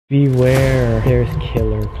Beware, there's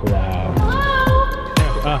killer clown.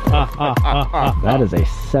 That is a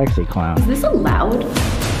sexy clown. Is this allowed?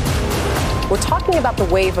 We're talking about the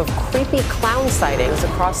wave of creepy clown sightings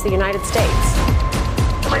across the United States.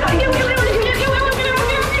 Oh my God.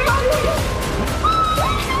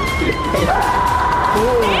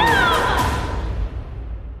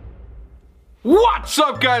 What's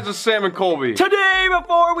up, guys? It's Sam and Colby. Today,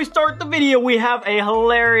 before we start the video, we have a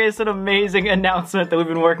hilarious and amazing announcement that we've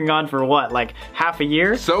been working on for what, like half a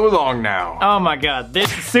year? So long now. Oh my God,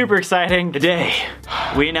 this is super exciting. Today,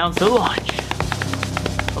 we announced the launch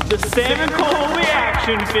of the Sam and Colby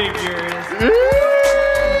action figures.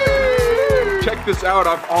 Check this out.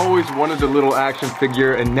 I've always wanted a little action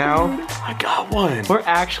figure, and now I got one. We're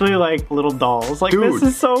actually like little dolls. Like, dude, this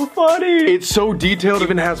is so funny. It's so detailed. It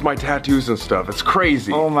even has my tattoos and stuff. It's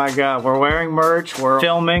crazy. Oh my God, we're wearing merch. We're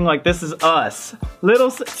filming. Like, this is us.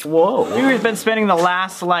 Whoa. We've been spending the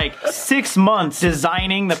last like 6 months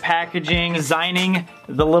designing the packaging, designing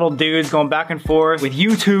the little dudes, going back and forth with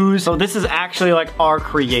you twos. So this is actually like our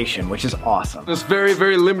creation, which is awesome. It's very,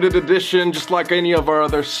 very limited edition, just like any of our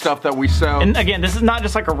other stuff that we sell. And again, this is not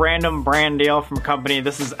just like a random brand deal from a company.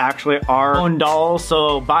 This is actually our own doll.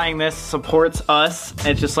 So buying this supports us.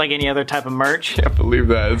 It's just like any other type of merch. Can't believe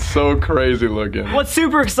that. It's so crazy looking. What's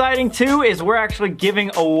super exciting too is we're actually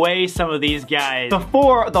giving away some of these guys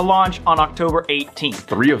before the launch on October 18th.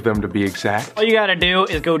 3 of them to be exact. All you gotta do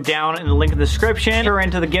is go down in the link in the description, enter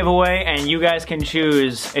into the giveaway, and you guys can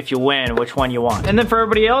choose if you win which one you want. And then for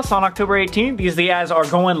everybody else, on October 18th, these guys are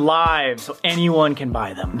going live, so anyone can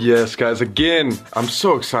buy them. Yes, guys, again, I'm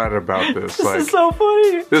so excited about this. This is so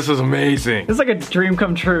funny. This is amazing. It's like a dream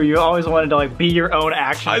come true. You always wanted to like be your own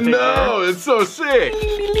action figure. I know, it's so sick.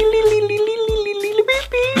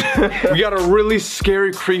 We got a really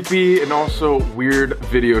scary, creepy, and also weird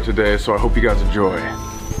video today, so I hope you guys enjoy.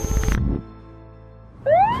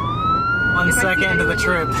 1 second into the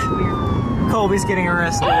trip, Colby's getting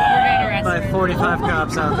arrested. We're getting arrested. By 45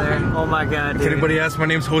 cops out there. Oh my God, dude. If anybody asks, my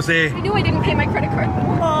name's Jose. I knew I didn't pay my credit card.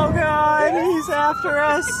 Oh God, he's after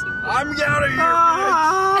us. I'm out of here,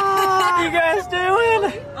 What are you guys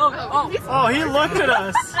doing? Oh, he looked at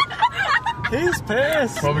us. He's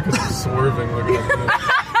pissed. Probably because I'm swerving. Look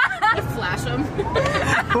at this. Flash him.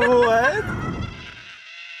 What?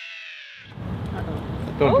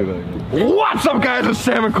 Don't do that. What's up, guys? It's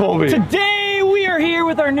Sam and Colby. Today we are here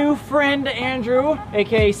with our new friend Andrew,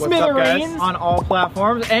 aka Smitherenes, on all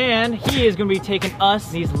platforms, and he is going to be taking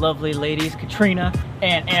us, these lovely ladies, Katrina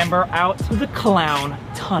and Amber, out to the clown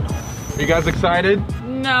tunnel. Are you guys excited?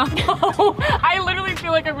 No. I literally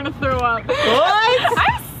feel like I'm gonna throw up. What?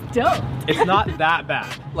 I'm stoked. It's not that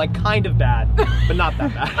bad. Like, kind of bad, but not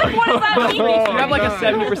that bad. What does that mean? You have like a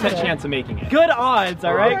 70% chance of making it. Good odds,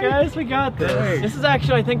 all right, guys? We got this. This is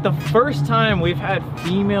actually, I think, the first time we've had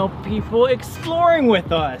female people exploring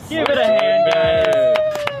with us. Give it a hand, guys.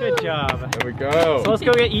 Good job. There we go. So let's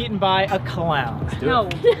go get eaten by a clown. No.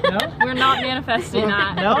 No? We're not manifesting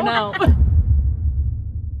that. No? No.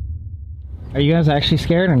 Are you guys actually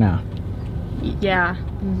scared or no? Yeah.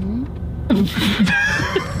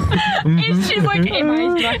 She's like, am I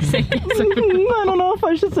not saying yes? I don't know if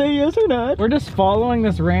I should say yes or not. We're just following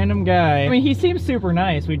this random guy. I mean, he seems super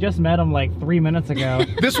nice. We just met him like 3 minutes ago.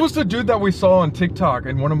 This was the dude that we saw on TikTok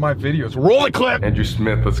in one of my videos. Roll the clip! Andrew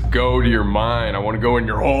Smith, let's go to your mind. I want to go in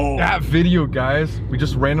your hole. That video, guys. We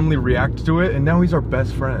just randomly reacted to it, and now he's our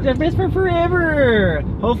best friend. They're best for forever.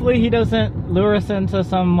 Hopefully he doesn't lure us into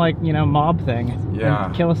some, like, you know, mob thing. Yeah.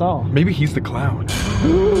 And kill us all. Maybe he's the clown.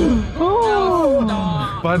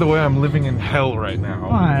 By the way, I'm living in hell right now.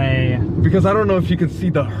 Why? Because I don't know if you can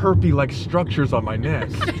see the herpy-like structures on my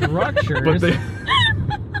neck. Structures?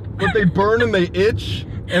 But they burn and they itch,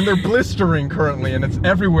 and they're blistering currently, and it's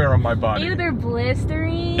everywhere on my body. Ew, they're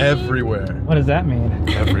blistering. Everywhere. What does that mean?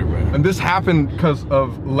 Everywhere. And this happened because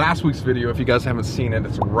of last week's video. If you guys haven't seen it,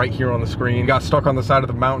 it's right here on the screen. Got stuck on the side of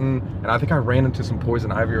the mountain, and I think I ran into some poison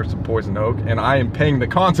ivy or some poison oak, and I am paying the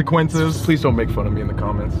consequences. Please don't make fun of me in the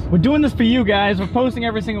comments. We're doing this for you guys. We're posting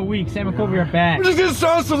every single week. Sam and Colby are back. We're just getting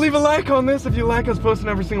started, so leave a like on this if you like us posting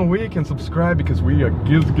every single week, and subscribe because we are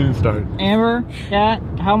just getting started. Amber, yeah,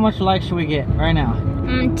 how much likes should we get right now?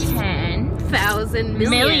 10,000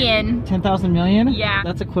 million. 10,000 million? Yeah.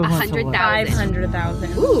 That's equivalent to what?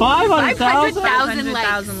 500,000. 500,000?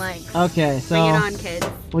 500,000 likes. Okay, so Bring it on, kids.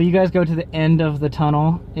 will you guys go to the end of the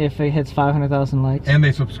tunnel if it hits 500,000 likes? And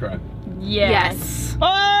they subscribe. Yes. Hey!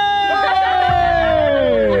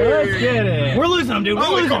 Let's get it. We're losing them, dude. We're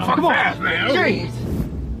losing them. Come on. fast, man. Jeez.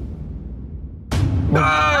 No!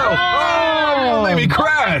 Oh, let me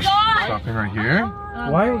crash. God. Stopping right here.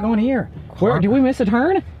 Why are we going here? Where? Did we miss a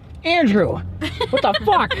turn? Andrew, what the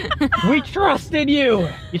fuck? We trusted you.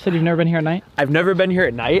 You said you've never been here at night? I've never been here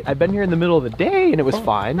at night. I've been here in the middle of the day and it was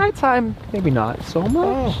fine. Nighttime, maybe not so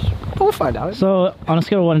much. But we'll find out. So, on a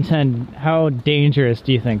scale of 1 to 10, how dangerous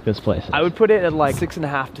do you think this place is? I would put it at like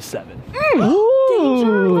 6.5 to 7.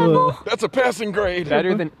 Ooh. That's a passing grade.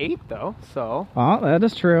 Better than 8 though, so. Oh, that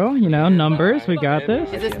is true. You know, numbers, we got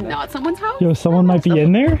this. Is this not someone's house? Yo, someone might be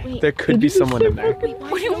in there. There could be someone in there.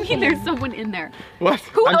 What do you mean there's someone in there? What?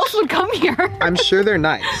 Who else would come here? I'm sure they're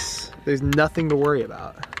nice. There's nothing to worry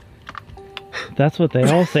about. That's what they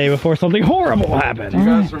all say before something horrible happens. You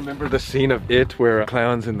guys remember the scene of It where a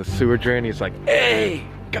clown's in the sewer drain? He's like, hey,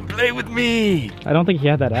 come play with me. I don't think he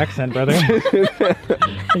had that accent, brother. I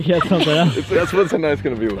think he had something else. That's what tonight's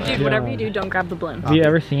gonna be like. Dude, whatever you do, don't grab the balloon. Have you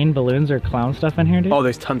ever seen balloons or clown stuff in here, dude? Oh,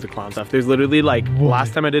 there's tons of clown stuff. There's literally like,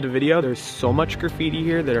 last time I did a video, there's so much graffiti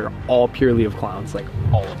here that are all purely of clowns, like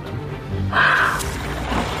all of them.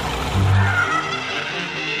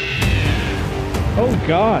 Oh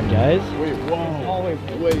God, guys. Wait, whoa.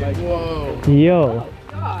 Wait, whoa. Yo.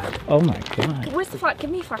 Oh my God. Where's the flashlight? Give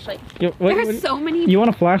me a flashlight. Yo, There's so many. You want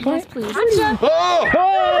a flashlight? Yes, please. Oh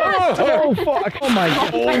fuck. Oh my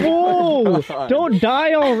God. Whoa. Don't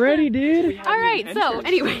die already, dude. All right. So,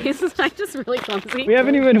 anyways, I'm just really clumsy. We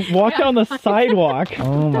haven't even walked on the sidewalk.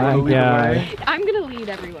 Oh my God. I'm gonna lead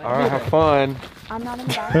everyone. All right, have fun. I'm not in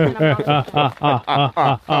the back. And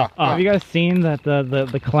I'm not Have you guys seen that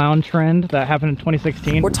the clown trend that happened in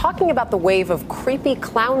 2016? We're talking about the wave of creepy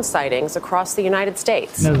clown sightings across the United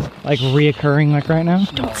States. It's like reoccurring like right now.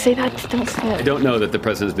 Don't say that. Don't say I that. don't know that the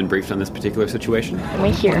president's been briefed on this particular situation.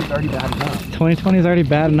 Wait here. 2020 is already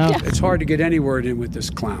bad enough. It's hard to get any word in with this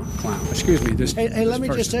clown. Excuse me, this. Hey, let me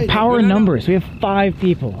just say. Power in numbers. We have 5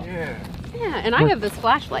 people. Yeah, and I have this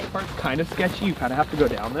flashlight. It's kind of sketchy. You kind of have to go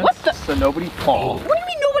down this. What the- So nobody falls. What do you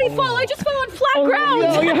mean nobody fall? I just fell on flat ground.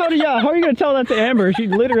 How are you gonna tell that to Amber? She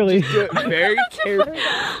literally. Very careful.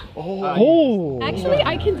 Oh. Actually,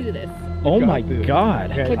 I can do this. Oh my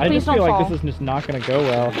God. Okay, I please just feel don't like fall. this is just not gonna go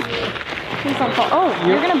well. Please don't fall. Oh,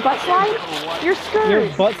 you're gonna butt slide? Your skirt. You're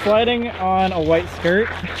butt sliding on a white skirt.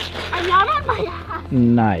 I'm not on my ass.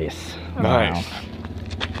 Nice. Nice.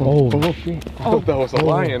 Oh. Oh, that was a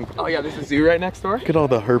lion. Oh yeah, there's a zoo right next door. Look at all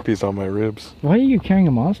the herpes on my ribs. Why are you carrying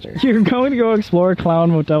a monster? You're going to go explore a clown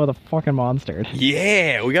motel with a fucking monster.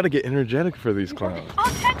 Yeah, we gotta get energetic for these clowns.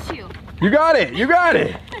 I'll catch you. You got it, you got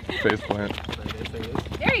it. Face plant.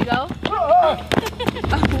 There you go. Oh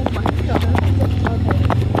my God.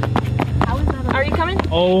 Okay. How is that? Are you coming?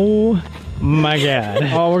 Oh my God.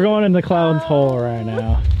 Oh, we're going in the clown's hole right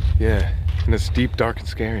now. Yeah, and it's deep, dark, and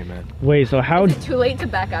scary, man. Wait, so how? Is it too late to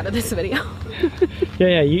back out of this video?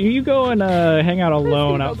 Yeah, you go and hang out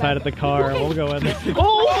alone outside of the car. We'll go in there.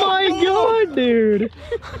 Oh my God, dude!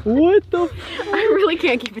 What the? I really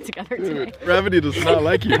can't keep it together today. Gravity does not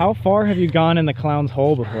like you. How far have you gone in the clown's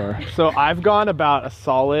hole before? So I've gone about a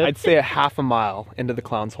solid, I'd say a half a mile into the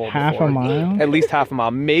clown's hole. Half before. a mile? At least half a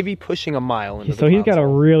mile, maybe pushing a mile into So the he's got a clown's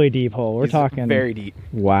hole. really deep hole. We're He's talking very deep.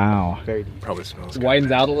 Wow. Very deep. Probably smells good.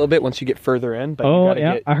 Widens out a little bit once you get further in, but you Oh gotta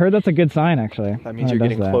yeah, get, I heard that's a good sign actually. that means When you're it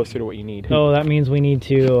getting does that. closer to what you need. Oh, that means we need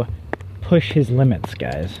to push his limits,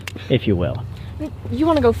 guys, if you will. You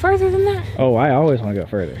want to go further than that? Oh, I always want to go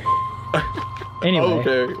further. Anyway,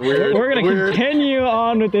 Okay, weird. we're gonna continue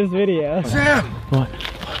on with this video. Sam! What?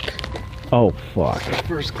 Oh fuck.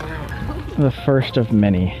 First clown. The first of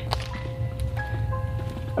many.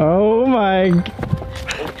 Oh my.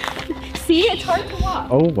 See, it's hard to walk.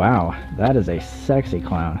 Oh wow, that is a sexy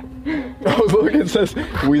clown. I was looking, it says,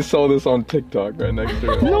 we saw this on TikTok right next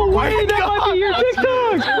to it. No way, that might be your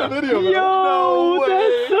TikTok! Video, man. Yo, No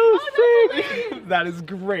that's so sick! That is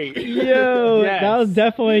great. Yo, Yes. that was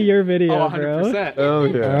definitely your video, Oh, bro. 100%. Oh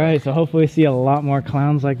yeah. All right, so hopefully we see a lot more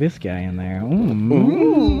clowns like this guy in there.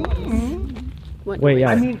 Ooh. What Wait,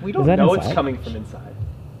 yeah. I mean, we Is don't that know inside? it's coming from inside.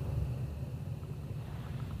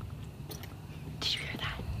 Did you hear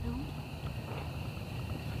that? No.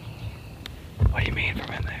 What do you mean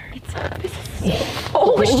from in there?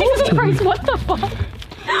 Oh, Jesus Christ, what the fuck?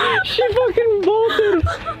 She fucking bolted!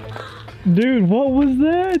 Dude, what was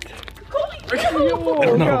that?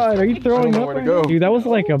 Oh God, are you throwing know up where to right go. now? Dude, that was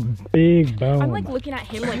like a big bone. I'm like looking at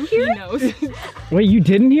him like he knows. Wait, you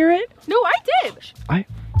didn't hear it? No, I did.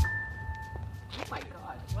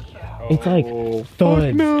 It's like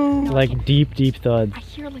thuds. Like deep, deep thuds. I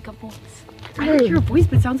hear like a voice. I don't hear a voice,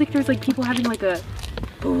 but it sounds like there's like people having like a...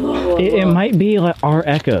 It might be like our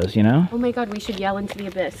echoes, you know? Oh my God, we should yell into the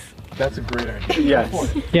abyss. That's a great idea.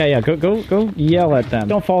 Yes. Yeah, go yell at them.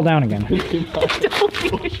 Don't fall down again.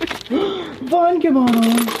 Vaughn, come on.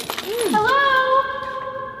 Hello?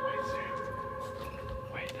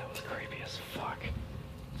 Wait, that was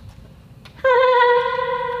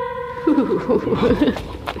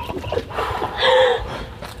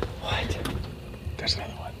What? There's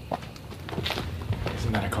another one.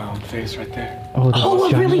 Isn't that a clown face right there?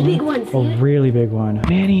 Oh, a really big one. A really big one.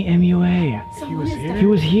 Manny MUA. He was here? He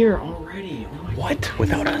was here already. Oh my What?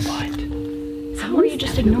 Without us? God. How are you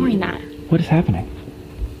just ignoring that? What is happening?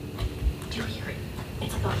 Do you hear it?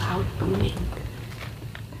 It's like a loud booming.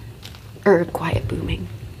 Or quiet booming.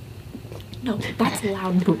 No, that's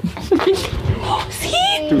loud boom.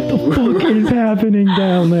 See? What the fuck is happening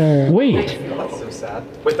down there? Wait. That's so sad.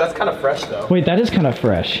 Wait, that's kind of fresh though. Wait, that is kind of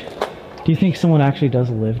fresh. Do you think someone actually does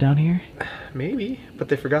live down here? Maybe, but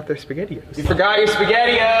they forgot their SpaghettiOs. You forgot your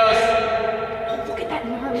SpaghettiOs! Look at that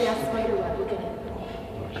gnarly ass spider web. Look at it.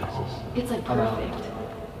 It's like perfect.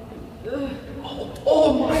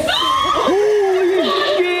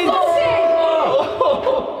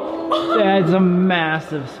 That's a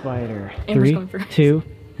massive spider. Amber's 3, going first. 2,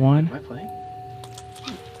 1. Am I playing?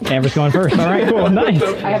 Amber's going first. All right, cool, nice.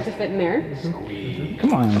 I have to fit in there.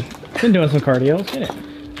 Come on. Been doing some cardio. Let's get it.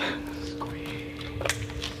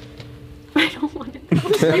 I don't want it.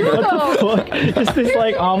 What the fuck? Just this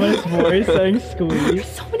like ominous voice saying squeeze.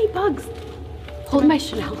 So many bugs. Hold my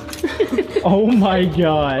Chanel. Oh my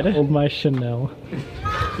god. Hold my Chanel.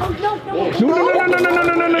 Oh, no. No. I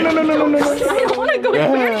don't want to go.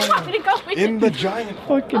 Where do you want me to go? In the giant.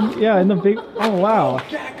 Fucking, yeah, in the big, oh wow.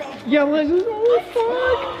 Yeah, let's, oh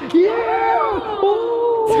fuck. Yeah.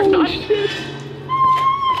 Oh shit.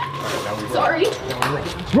 Sorry.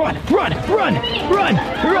 Run.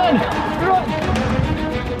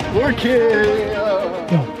 Working.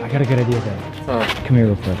 No, I got a good idea though. Come here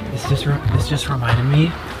real quick. This just reminded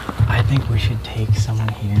me. I think we should take someone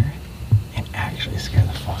here and actually scare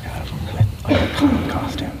the fuck out of them with like a clown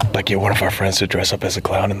costume. Like get one of our friends to dress up as a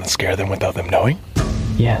clown and then scare them without them knowing?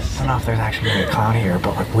 Yes. I don't know if there's actually gonna be a clown here,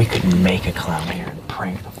 but like we could make a clown here and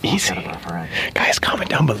prank the fuck out of our friend. Guys, comment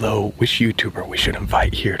down below which YouTuber we should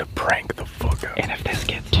invite here to prank the fuck out. And if this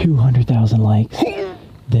gets 200,000 likes,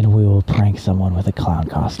 then we will prank someone with a clown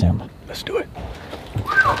costume. Let's do it.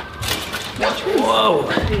 Whoa!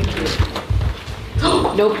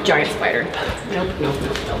 Nope, giant spider. Nope.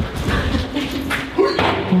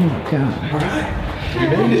 Oh my god.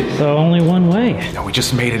 Alright. So only one way. Now we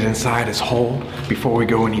just made it inside his hole. Before we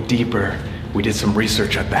go any deeper, we did some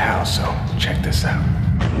research at the house, so check this out.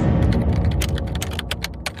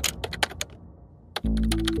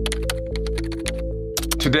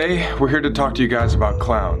 Today, we're here to talk to you guys about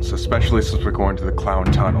clowns, especially since we're going to the clown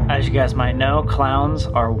tunnel. As you guys might know, clowns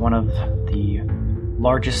are one of the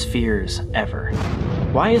largest fears ever.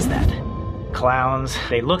 Why is that? Clowns,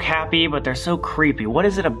 they look happy, but they're so creepy. What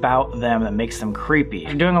is it about them that makes them creepy?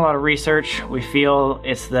 After doing a lot of research, we feel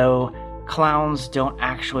it's though clowns don't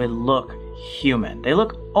actually look human. They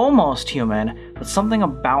look almost human, but something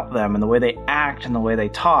about them and the way they act and the way they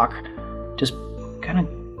talk just kind of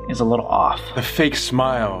is a little off. The fake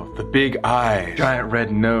smile, the big eyes, giant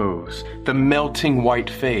red nose, the melting white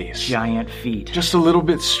face. Giant feet. Just a little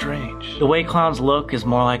bit strange. The way clowns look is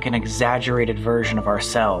more like an exaggerated version of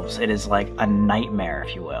ourselves. It is like a nightmare,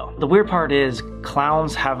 if you will. The weird part is,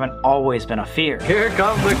 clowns haven't always been a fear. Here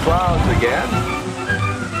come the clowns again.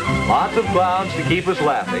 Lots of clowns to keep us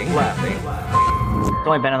laughing. It's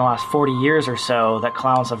only been in the last 40 years or so that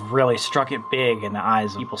clowns have really struck it big in the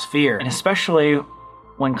eyes of people's fear, and especially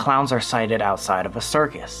when clowns are sighted outside of a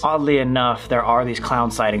circus. Oddly enough, there are these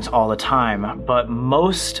clown sightings all the time, but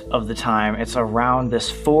most of the time it's around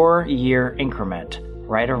this 4-year increment,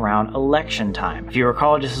 right around election time. If you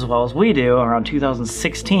recall just as well as we do, around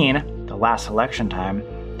 2016, the last election time,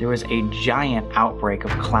 there was a giant outbreak of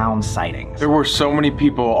clown sightings. There were so many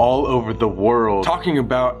people all over the world talking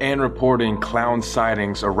about and reporting clown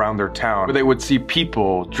sightings around their town, where they would see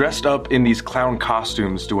people dressed up in these clown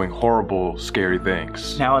costumes doing horrible, scary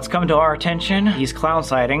things. Now it's come to our attention, these clown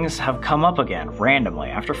sightings have come up again randomly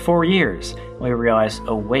after 4 years. We realized,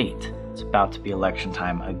 oh wait, it's about to be election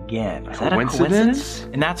time again. Is that a coincidence?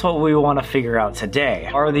 And that's what we want to figure out today.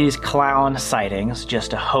 Are these clown sightings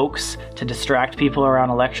just a hoax to distract people around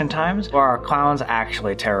election times, or are clowns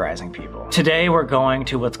actually terrorizing people? Today we're going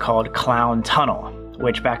to what's called Clown Tunnel,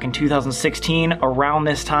 which back in 2016, around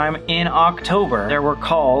this time in October, there were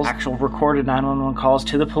calls, actual recorded 911 calls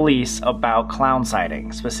to the police about clown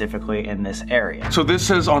sightings, specifically in this area. So this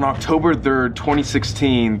says on October 3rd,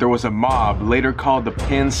 2016, there was a mob, later called the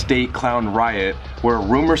Penn State Clown Riot, where a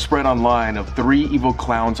rumor spread online of 3 evil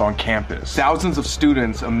clowns on campus. Thousands of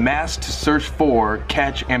students amassed to search for,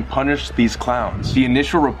 catch, and punish these clowns. The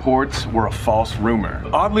initial reports were a false rumor.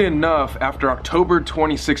 Oddly enough, after October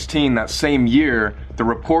 2016, that same year, the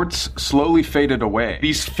reports slowly faded away.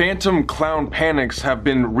 These phantom clown panics have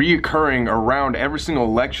been reoccurring around every single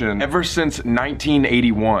election ever since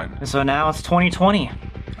 1981. So now it's 2020,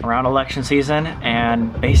 around election season,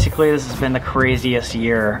 and basically this has been the craziest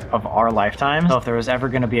year of our lifetime. So if there was ever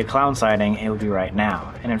gonna be a clown sighting, it would be right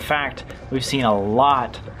now. And in fact, we've seen a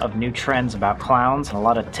lot of new trends about clowns, and a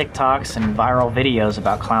lot of TikToks and viral videos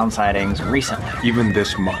about clown sightings recently. Even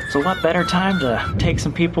this month. So what better time to take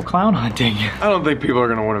some people clown hunting? I don't think people are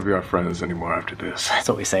gonna want to be our friends anymore after this. That's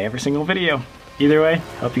what we say every single video. Either way,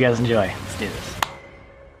 hope you guys enjoy. Let's do this.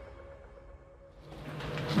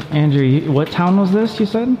 Andrew, what town was this, you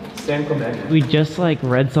said? San Clemente. We just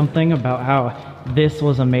read something about how this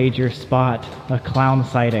was a major spot of clown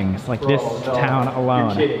sightings, this town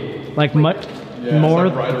alone. Much more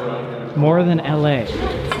than LA.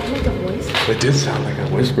 It did sound like a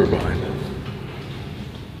whisper behind them.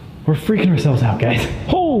 We're freaking ourselves out, guys.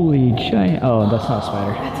 Holy giant, oh, that's not a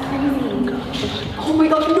spider. That's crazy. Oh my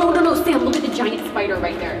gosh, no, Sam, look at the giant spider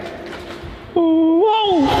right there.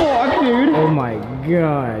 Whoa, fuck, dude. Oh my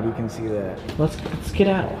god, you can see that. Let's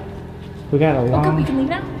skedaddle. We got a long... Okay, we can leave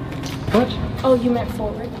now? What? Oh, you meant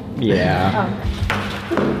forward? Yeah.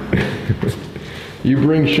 You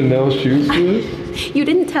bring Chanel shoes to this? You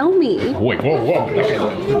didn't tell me. Wait, whoa.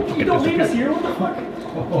 You don't leave us here? What the fuck?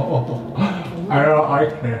 I don't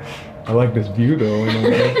like this. I like this view though.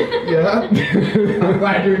 Yeah? I'm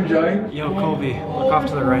glad you're enjoying. Yo, Colby, look off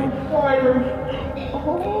to the right.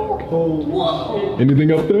 Whoa.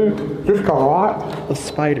 Anything up there? Just a lot of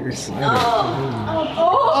spiders. Oh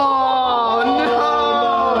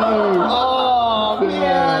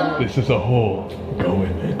man! This is a hole. Go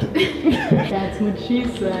in it. That's what she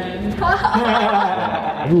said.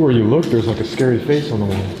 Everywhere you look, there's a scary face on the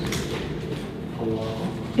wall.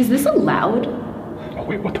 Is this allowed? Oh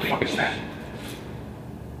wait, what the fuck is that?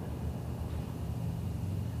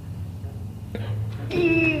 Did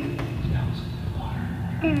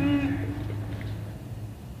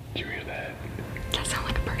you hear that? That sounds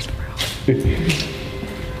like a person, bro.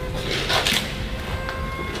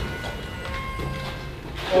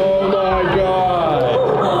 Oh my god!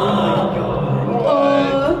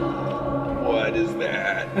 What is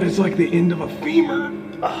that? That is like the end of a femur.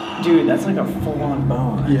 Dude, that's like a full-on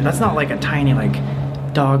bone. Yeah. That's not like a tiny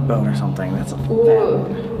dog bone or something. That's a fat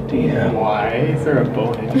bone. Damn, why is there a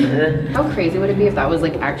bone in here? How crazy would it be if that was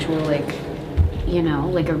actual you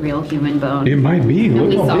know, a real human bone? It might be. And Look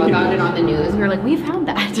we how saw big it about is. it on the news. We were like, we found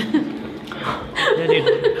that. Yeah,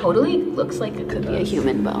 dude. Totally looks like it could be a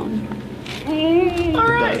human bone.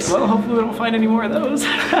 Alright, well, hopefully we don't find any more of those.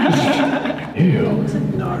 Ew. Looks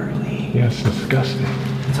gnarly. Yeah, it's disgusting.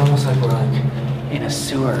 It's almost like we're in a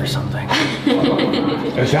sewer or something.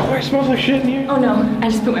 Is that why it smells like shit in here? Oh no, I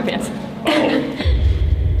just pooped my pants.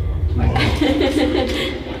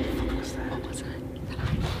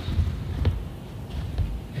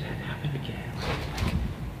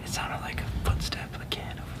 It sounded like a footstep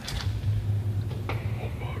again over there. Oh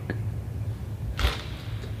fuck.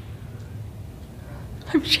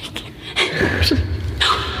 I'm shaking.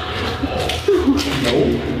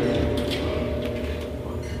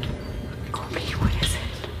 Colby, what is it?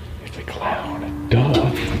 It's a clown. Duh.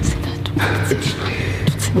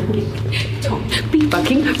 Don't be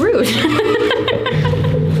fucking rude.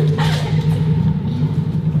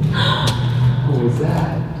 What was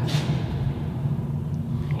that?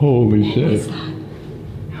 Holy shit.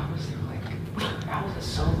 How was it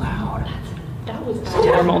so loud? That was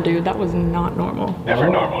Normal, dude. That was not normal. Never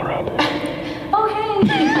normal around here. Oh,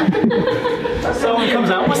 hey. Someone comes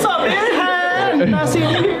out, what's up, man? Not seeing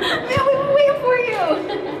you here. Yeah, we've been waiting for you.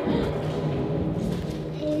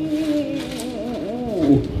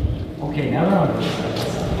 Okay, now we're on the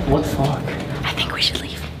what the fuck? I think we should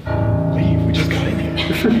leave. Leave, we just got in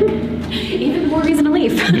here. Even more reason to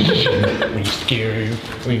leave. We scared.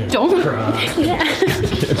 We gonna Don't. cry. Yeah.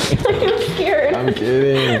 I'm scared. I'm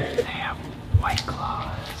kidding. They have White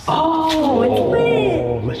Claws. Oh, it's lit.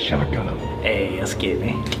 Oh, let's shotgun them. Hey, that's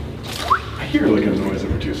me. I hear a noise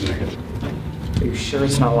every 2 seconds. Are you sure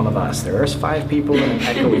it's not one of us? There's 5 people in an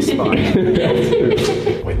echoey spot.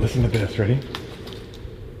 Wait, listen to this. Ready?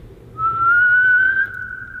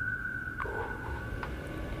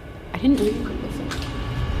 I didn't know you could listen.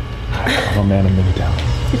 I'm a man of many talents.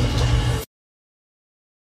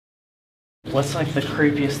 What's like the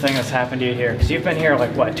creepiest thing that's happened to you here? Because you've been here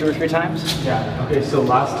like what, 2 or 3 times? Yeah, okay, so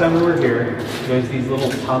last time we were here, there's these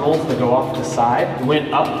little tunnels that go off the side. We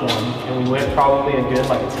went up one, and we went probably a good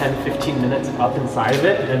like 10-15 minutes up inside of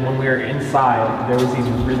it. And then when we were inside, there was these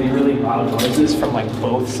really, really loud noises from like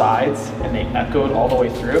both sides, and they echoed all the way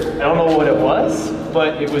through. I don't know what it was,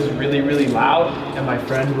 but it was really, really loud, and my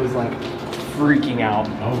friend was like freaking out.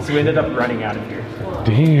 Oh, so we ended up running out of here.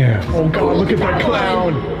 Damn. Oh God, look at that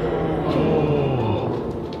clown.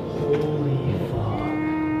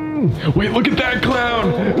 Wait, look at that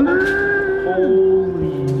clown! Holy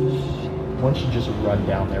shit. Why don't you just run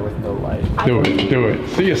down there with no light? Do it, do it.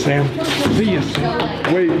 See ya, Sam. See ya,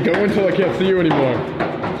 Sam. Wait, go until I can't see you anymore.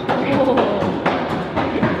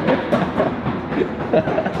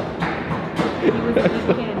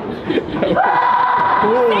 Oh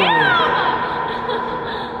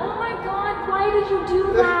my God, why did you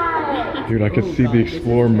do that? Dude, I could see the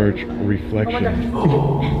Explore merch reflection. Oh.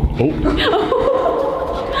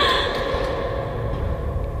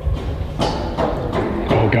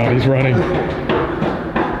 Oh God, he's running.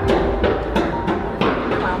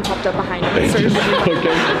 Clown popped up behind him. Okay.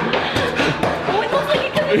 Oh, it looks like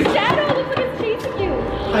it's a shadow. It looks like it's chasing you.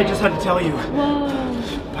 I just had to tell you. Whoa.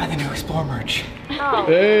 Buy the new Explore merch. Oh.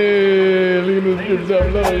 Hey, look at this good stuff.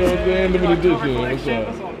 You know what I'm saying? Limited edition. What's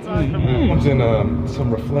up? Comes in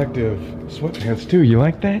some reflective sweatpants too. You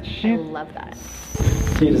like that I shit? love that.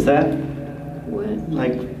 See, is that What?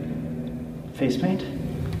 like face paint?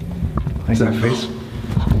 Is that face?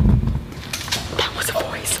 That was a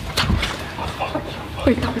voice.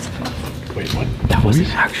 Wait, that was a voice. Wait, what? That was an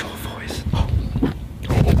actual voice.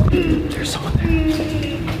 There's someone there.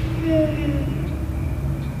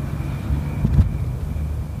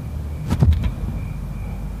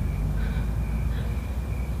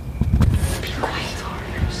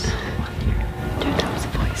 Dude, that was a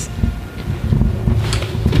voice.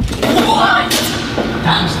 What?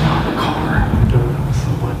 That was not a car. No, that was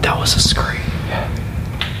someone. That was a scream.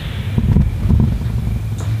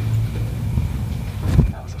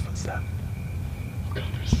 That was a footstep. Oh God,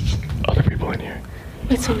 there's other people in here.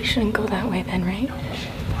 Wait, so we shouldn't go that way then, right?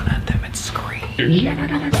 One at them and scream.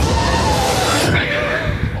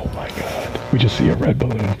 Oh my God. We just see a red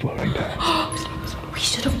balloon floating down. We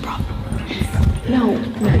should have brought No,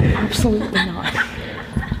 absolutely not.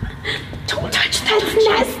 Don't touch that. That's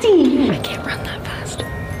nasty. I can't run that fast.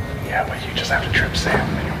 Yeah, but you just have to trip Sam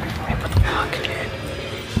and then you'll be fine. What the fuck?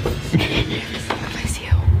 If I see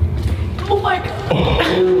you. Oh my God.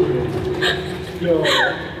 Yo.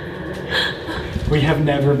 We have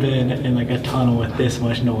never been in like a tunnel with this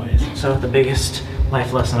much noise. So the biggest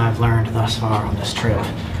life lesson I've learned thus far on this trip,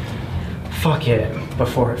 fuck it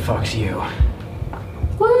before it fucks you.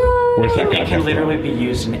 Where's that It can literally be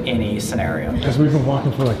used in any scenario. Because we've been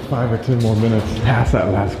walking for like 5 or 10 more minutes past that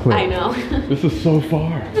last clip. I know. This is so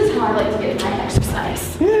far. This is how I like to get my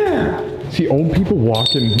exercise. Yeah. See old people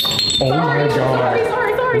walking. Oh my God.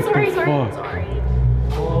 Sorry.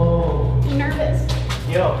 Oh. I'm nervous.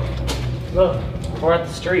 Yo, look, we're at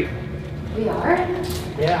the street. We are?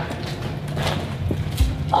 Yeah.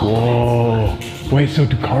 Whoa. Wait, so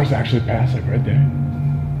do cars actually pass like right there?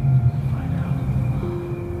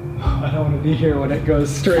 I don't want to be here when it goes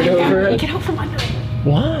straight over it. Get out from under it.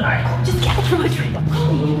 Why? Just get out from under it.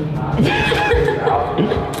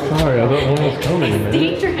 Sorry, I thought one was coming, man.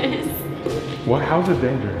 Dangerous. What? How's it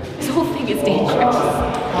dangerous? This whole thing is dangerous.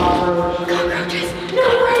 Cockroaches. No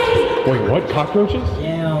way. Wait, what? Cockroaches?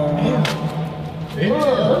 Yeah. Ew.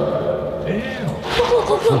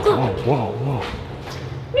 Whoa.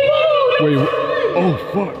 Wait, oh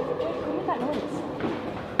fuck.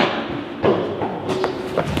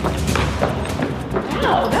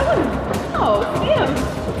 Wow, that was... Oh, Sam.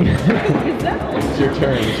 It's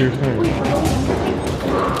your turn.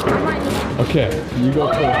 Okay, you go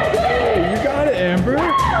first. Hey, you got it, Amber.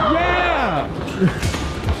 Yeah!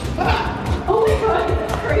 Oh my God,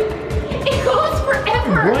 it's crazy. It goes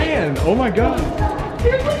forever. Land! Oh my God.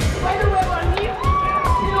 There's like spiderweb on you.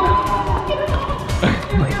 No. Get it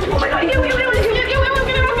off. Oh my God,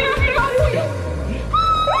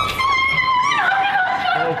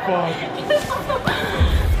 Oh fuck.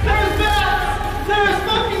 There's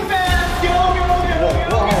fucking bats!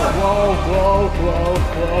 Whoa.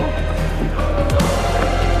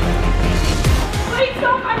 Wait,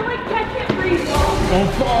 stop. I can't breathe.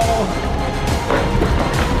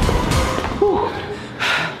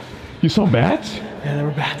 You saw bats? Yeah, there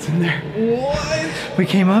were bats in there. What? We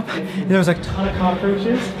came up, and there was like a ton of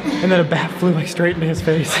cockroaches, and then a bat flew like straight into his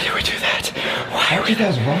face. Why did we do that? Why are we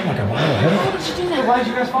guys run like a mile ahead of us? Why did you do that? Why did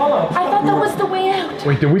you guys follow? I thought that was the way out.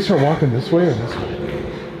 Wait, did we start walking this way or this way?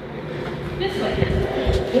 This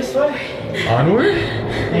this way. Onward?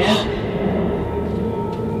 And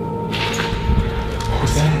what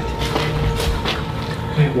was that?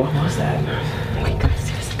 Wait, what was that? We gotta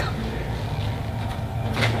see this coming.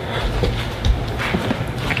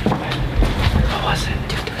 What was it?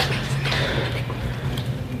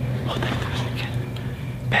 Oh, there's again.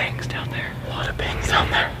 Bangs down there. A lot of bangs down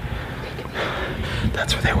there.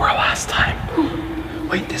 That's where they were last time.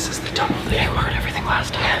 Wait, this is the tunnel. They heard everything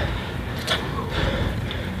last time.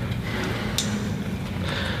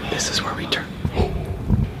 This is where we turn.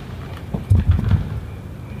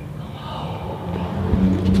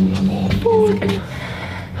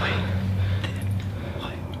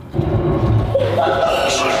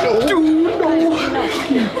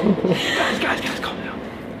 Guys, calm down.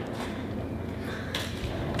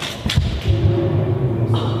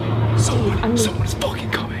 Someone's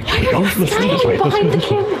fucking coming. Let's go behind the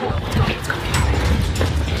camera. Let's go.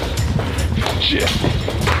 Shit.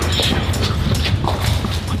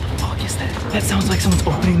 What the fuck is that? That sounds like someone's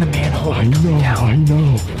opening the manhole. I know.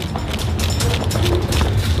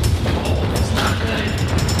 That's not good.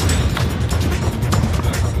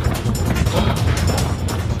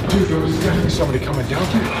 Dude, there was definitely somebody coming down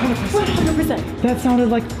here. 100%. That sounded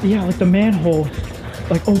like, yeah, like the manhole,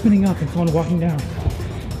 like opening up and someone walking down.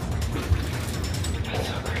 That's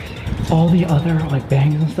so crazy. All the other like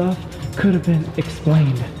bangs and stuff could have been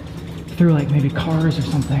explained through like maybe cars or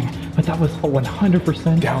something, but that was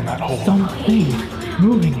 100% Down that hole. Something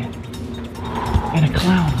moving it. And a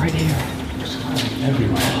clown right here.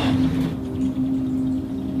 Everywhere.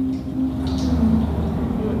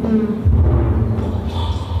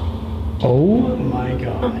 Oh my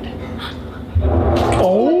god.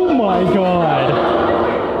 Oh my god.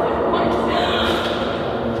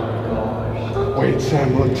 Wait,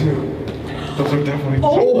 Sam, look too. Those are definitely.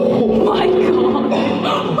 Oh my god.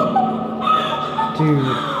 Dude,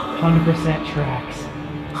 100% tracks.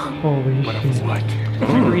 Holy shit. What?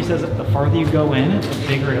 Remember he says that the farther you go in, the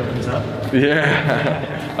bigger it opens up?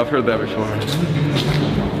 Yeah, I've heard that before.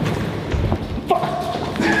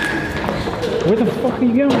 Where the fuck are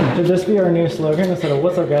you going? Should this be our new slogan instead of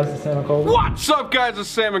what's up guys, it's Sam and Colby? What's up, guys? It's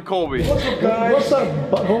Sam and Colby. What's up guys? What's up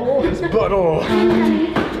butthole? It's butthole.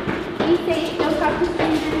 Be safe, don't talk to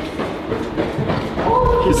strangers.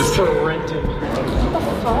 He's just sprinting.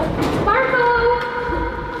 Marco!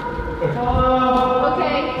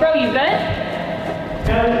 Okay. Bro, you good?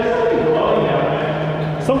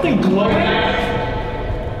 Something glowing. A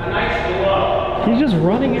nice glow. He's just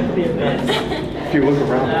running into the abyss. If you look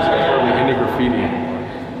around, there's hardly any graffiti.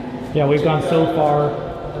 Yeah, we've gone so far,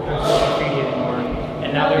 there's no graffiti anymore.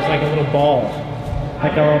 And now there's like a little ball,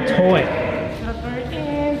 like a little toy.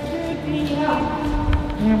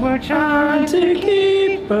 And we're trying to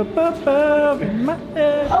keep above my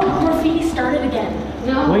head. Oh, graffiti started again.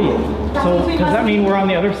 No. Wait, so does that mean we're on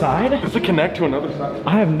the other side? Does it connect to another side?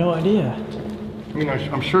 I have no idea. I mean,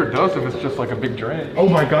 I'm sure it does if it's just like a big drain. Oh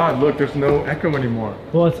my god, look, there's no echo anymore.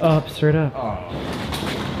 Well, it's up, straight up. Oh.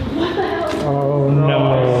 Oh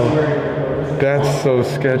no. That's so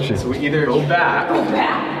sketchy. So we either go back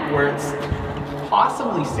where it's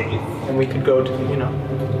possibly safe, and we could go to, you know,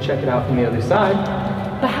 check it out from the other side.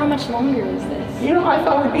 But how much longer is this? You know, I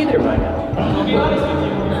thought we'd be there by now. I'll be honest with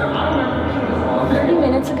you. 30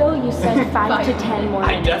 minutes ago, you said 5 to 10 more I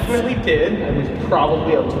minutes. definitely did. I was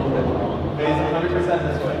probably a little bit wrong. It is 100%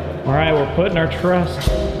 this way. All right, we're putting our trust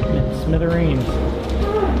in Smitherenes.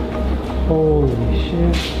 Holy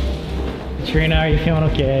shit. Katrina, are you feeling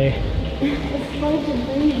okay? It's hard to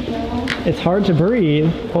breathe, bro. It's hard to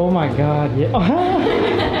breathe. Oh my god, yeah.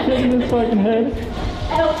 Shit in his fucking head.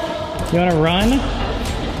 You wanna run?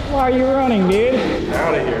 Why are you running, dude? Get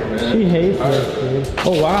out of here, man. She hates this, dude.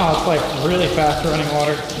 Oh wow, it's like really fast running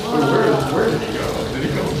water. Where did he go? Did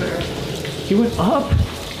he go there? He went up.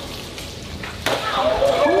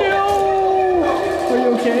 No! Are you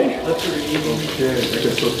okay? That's your evil. Shit, they're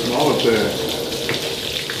just so small up there.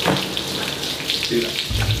 Dude,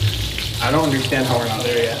 I don't understand how we're not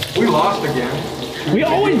there yet. We lost again. We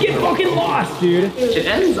always get fucking lost, dude. It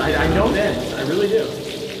ends. I know it ends. I really do.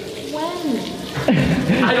 When?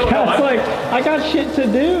 I don't know. It's like, I got shit to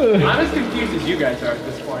do. I'm as confused as you guys are at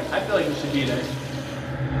this point. I feel like we should be there.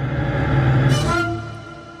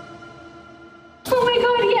 Oh my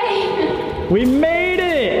god, yay! We made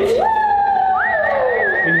it!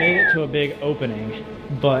 We made it to a big opening,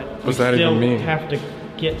 but we What's that still even mean? have to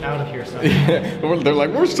get out of here somehow. They're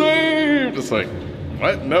like, we're saved. It's like,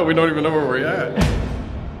 what? No, we don't even know where we're at.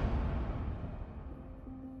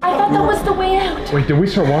 I thought that was the way out. Wait, did we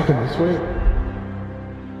start walking this way?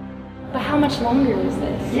 But how much longer is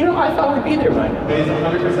this? You know, I thought we'd be there by now. It's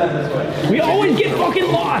 100% this way. We always get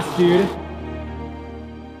fucking lost, dude.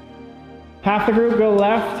 Half the group go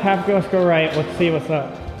left, half of us go right. Let's see what's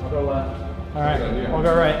up. I'll go left. All right, we'll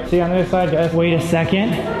go right. See you on the other side, guys. Wait a second.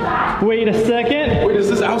 Wait a second. Wait, is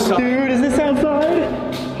this outside? Dude, is this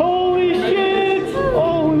outside? Holy shit!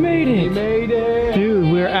 Oh, we made it. We made it.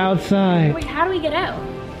 Dude, we're outside. Wait, how do we get out?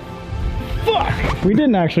 Fuck! We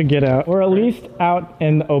didn't actually get out. We're at least out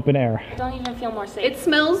in the open air. I don't even feel more safe. It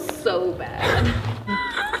smells so bad.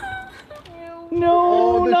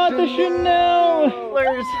 No, not the Chanel.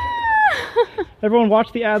 Everyone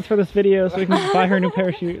watch the ads for this video so we can buy her a new pair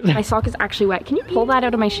of shoes. My sock is actually wet. Can you pull that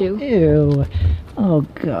out of my shoe? Ew. Oh,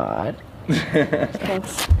 God.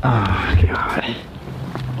 Thanks. Oh, God.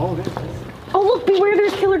 Oh, look, beware,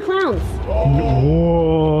 there's killer clowns.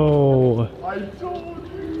 Whoa. I told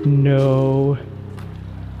you. No.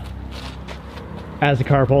 As the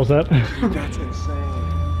car pulls up. That's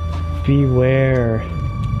insane. Beware.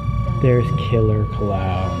 There's killer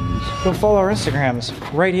clowns. Go follow our Instagrams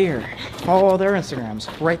right here. Follow their Instagrams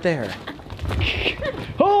right there.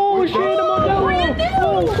 Oh shit, a Modelo!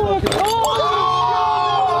 Oh fuck!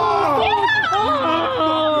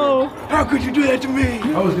 Oh! How could you do that to me?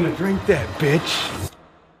 I was gonna drink that, bitch.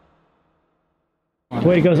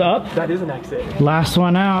 Wait, it goes up? That is an exit. Last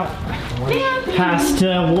one out. Has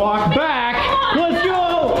to walk back. Let's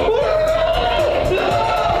go!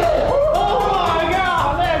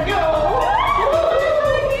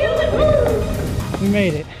 We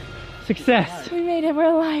made it. Success. We made it, we're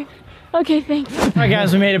alive. Okay, thanks. All right,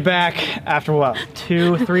 guys, we made it back after what?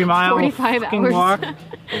 2-3 mile 45 fucking hours. walk. That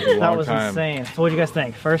That was insane. So what do you guys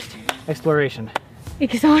think? First exploration.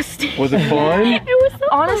 Exhausting. Was it fun? It was so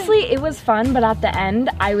Honestly, it was fun, but at the end,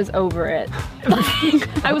 I was over it.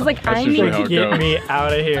 I was like, I need how to it Get goes. me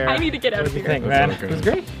out of here. I need to get out of What do you here. think, man? That's It was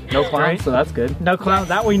great. No clowns, so that's good. No clowns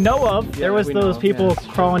that we know of. There was those people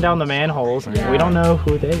crawling down the manholes. We don't know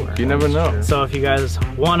who they were. You never know. So if you guys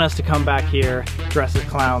want us to come back here, dress as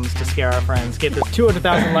clowns to scare our friends, get this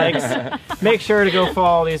 200,000 likes, make sure to go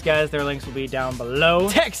follow these guys. Their links will be down below.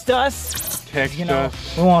 Text us. Text You know,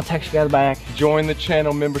 us. we want to text you guys back. Join the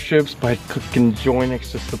channel memberships by clicking join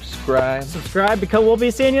next to subscribe. Subscribe because we'll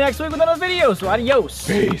be seeing you next week with another video. So adios.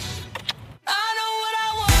 Peace.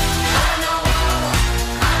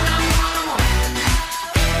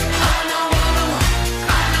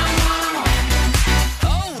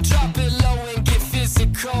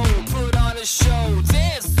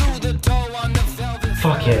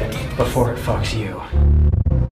 Fuck it before it fucks you.